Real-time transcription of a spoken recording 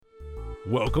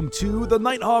Welcome to the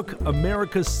Nighthawk,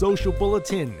 America's Social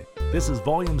Bulletin. This is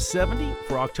volume 70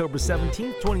 for October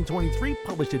 17th, 2023,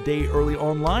 published a day early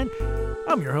online.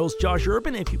 I'm your host, Josh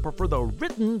Urban. If you prefer the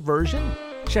written version,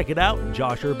 check it out,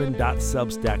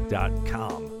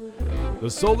 joshurban.substack.com. The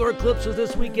solar eclipse was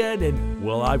this weekend, and,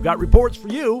 well, I've got reports for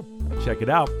you. Check it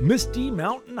out. Misty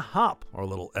Mountain Hop, our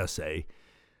little essay,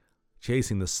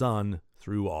 chasing the sun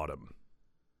through autumn.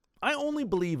 I only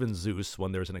believe in Zeus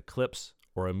when there's an eclipse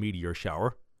or a meteor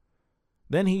shower.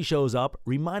 Then he shows up,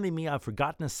 reminding me I've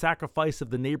forgotten a sacrifice of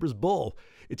the neighbor's bull.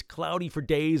 It's cloudy for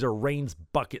days or rains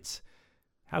buckets.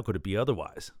 How could it be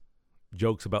otherwise?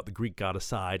 Jokes about the Greek god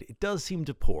aside, it does seem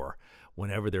to pour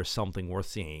whenever there's something worth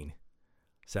seeing.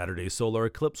 Saturday's solar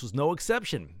eclipse was no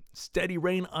exception. Steady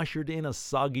rain ushered in a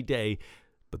soggy day,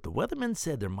 but the weatherman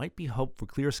said there might be hope for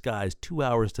clear skies 2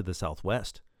 hours to the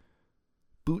southwest.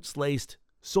 Boots laced,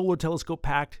 solar telescope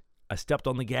packed, I stepped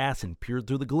on the gas and peered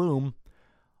through the gloom.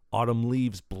 Autumn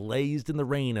leaves blazed in the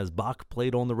rain as Bach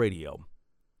played on the radio.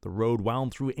 The road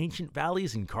wound through ancient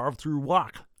valleys and carved through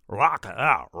rock.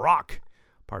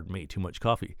 Pardon me, too much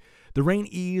coffee. The rain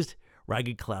eased,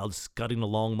 ragged clouds scudding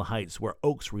along the heights where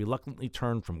oaks reluctantly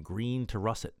turned from green to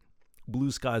russet. Blue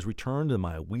skies returned and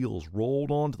my wheels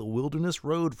rolled onto the wilderness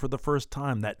road for the first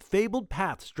time, that fabled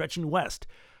path stretching west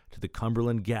to the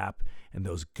Cumberland Gap and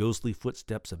those ghostly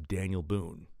footsteps of Daniel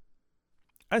Boone.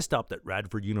 I stopped at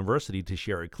Radford University to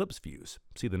share eclipse views.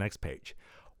 See the next page.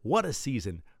 What a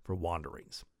season for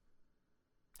wanderings.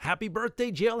 Happy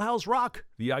birthday, Jailhouse Rock!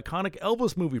 The iconic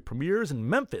Elvis movie premieres in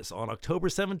Memphis on October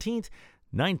 17th,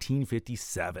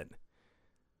 1957.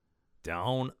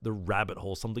 Down the rabbit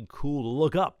hole, something cool to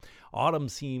look up. Autumn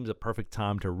seems a perfect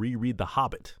time to reread The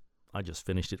Hobbit. I just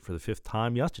finished it for the 5th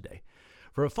time yesterday.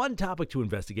 For a fun topic to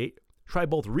investigate, try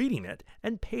both reading it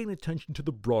and paying attention to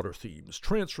the broader themes,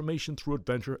 transformation through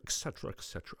adventure, etc.,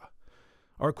 etc.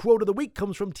 Our quote of the week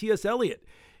comes from T.S. Eliot.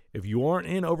 If you aren't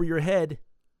in over your head,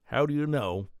 how do you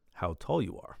know how tall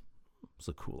you are? It's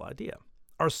a cool idea.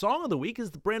 Our song of the week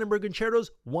is the Brandenburg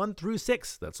Concertos 1 through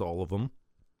 6, that's all of them,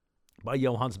 by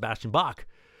Johann Sebastian Bach.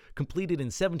 Completed in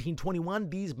 1721,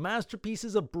 these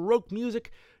masterpieces of Baroque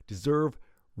music deserve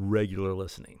regular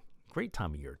listening. Great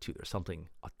time of year, too. There's something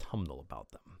autumnal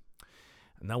about them.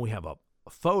 And now we have a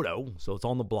photo, so it's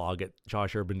on the blog at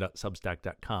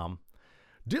joshurban.substack.com.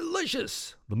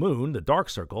 Delicious! The moon, the dark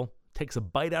circle, takes a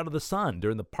bite out of the sun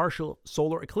during the partial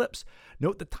solar eclipse.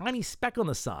 Note the tiny speck on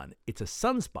the sun. It's a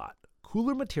sunspot,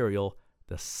 cooler material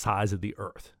the size of the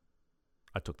Earth.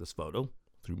 I took this photo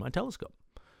through my telescope.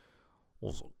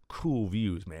 Also, cool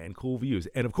views, man, cool views.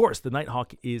 And of course, the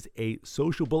Nighthawk is a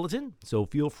social bulletin, so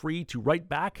feel free to write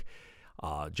back.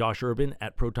 Josh Urban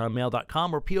at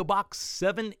protonmail.com or P.O. Box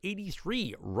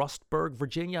 783, Rustburg,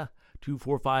 Virginia,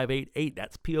 24588.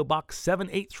 That's P.O. Box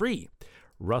 783,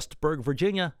 Rustburg,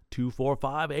 Virginia,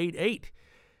 24588.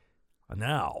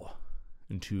 Now,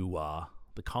 into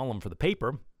the column for the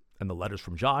paper and the letters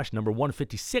from Josh, number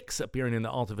 156, appearing in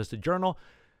the Alta Vista Journal,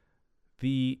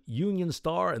 the Union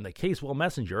Star and the Casewell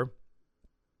Messenger,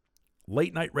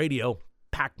 late night radio,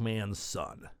 Pac-Man's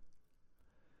son.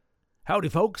 Howdy,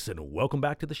 folks, and welcome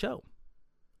back to the show.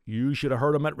 You should have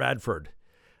heard him at Radford.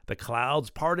 The clouds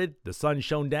parted, the sun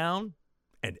shone down,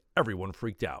 and everyone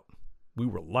freaked out. We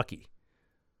were lucky.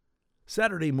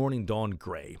 Saturday morning dawned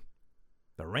gray.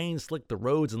 The rain slicked the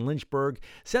roads in Lynchburg,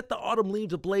 set the autumn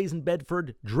leaves ablaze in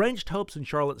Bedford, drenched hopes in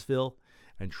Charlottesville,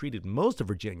 and treated most of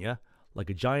Virginia like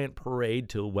a giant parade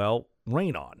to, well,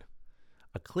 rain on.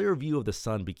 A clear view of the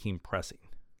sun became pressing.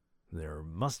 There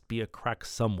must be a crack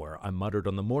somewhere, I muttered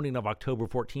on the morning of October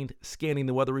 14th, scanning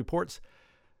the weather reports.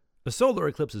 A solar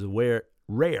eclipse is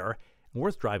rare and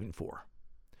worth driving for.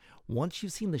 Once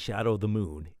you've seen the shadow of the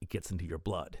moon, it gets into your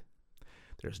blood.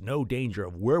 There's no danger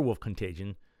of werewolf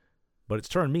contagion, but it's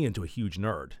turned me into a huge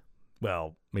nerd.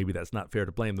 Well, maybe that's not fair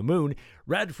to blame the moon.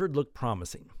 Radford looked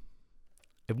promising.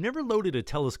 I've never loaded a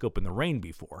telescope in the rain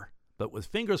before, but with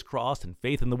fingers crossed and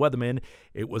faith in the weatherman,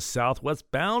 it was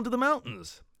southwest bound to the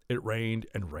mountains. It rained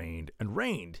and rained and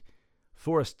rained.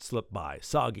 Forests slipped by,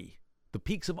 soggy. The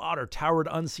peaks of Otter towered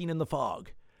unseen in the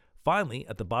fog. Finally,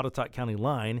 at the Botetourt County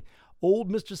line,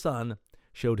 old Mr. Sun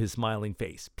showed his smiling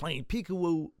face, playing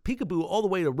peekaboo all the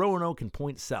way to Roanoke and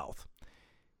Point South.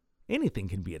 Anything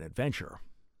can be an adventure.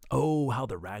 Oh, how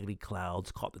the raggedy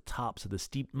clouds caught the tops of the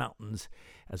steep mountains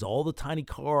as all the tiny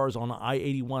cars on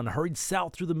I-81 hurried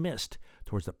south through the mist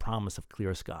towards the promise of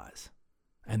clear skies.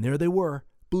 And there they were,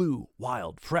 blue,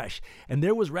 wild, fresh, and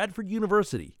there was Radford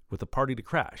University with a party to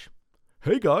crash.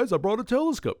 Hey guys, I brought a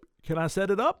telescope. Can I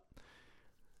set it up?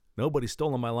 Nobody's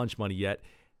stolen my lunch money yet.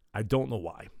 I don't know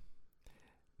why.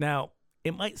 Now,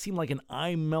 It might seem like an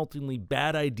eye-meltingly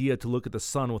bad idea to look at the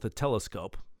sun with a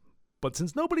telescope, but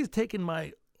since nobody's taken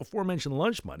my aforementioned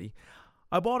lunch money,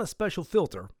 I bought a special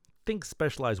filter, think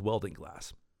specialized welding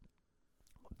glass.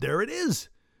 There it is!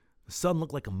 The sun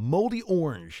looked like a moldy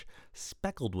orange,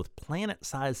 speckled with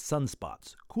planet-sized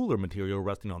sunspots, cooler material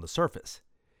resting on the surface.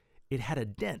 It had a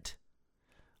dent.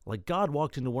 Like God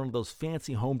walked into one of those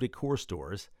fancy home decor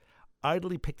stores,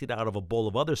 idly picked it out of a bowl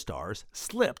of other stars,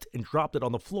 slipped, and dropped it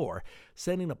on the floor,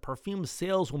 sending a perfumed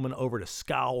saleswoman over to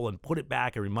scowl and put it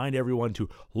back and remind everyone to,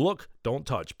 "Look, don't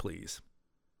touch, please."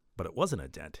 But it wasn't a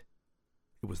dent.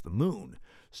 It was the moon,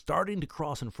 starting to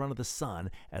cross in front of the sun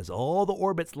as all the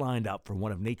orbits lined up for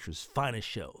one of nature's finest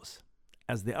shows.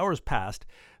 As the hours passed,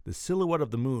 the silhouette of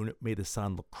the moon made the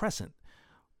sun look crescent,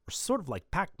 or sort of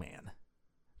like Pac-Man.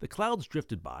 The clouds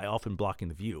drifted by, often blocking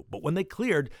the view, but when they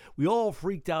cleared, we all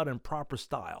freaked out in proper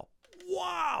style.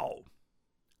 Wow!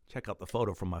 Check out the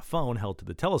photo from my phone held to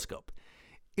the telescope.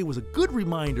 It was a good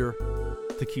reminder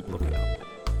to keep looking up.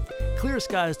 Clear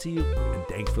skies to you, and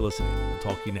thanks for listening. We'll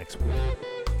talk to you next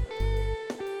week.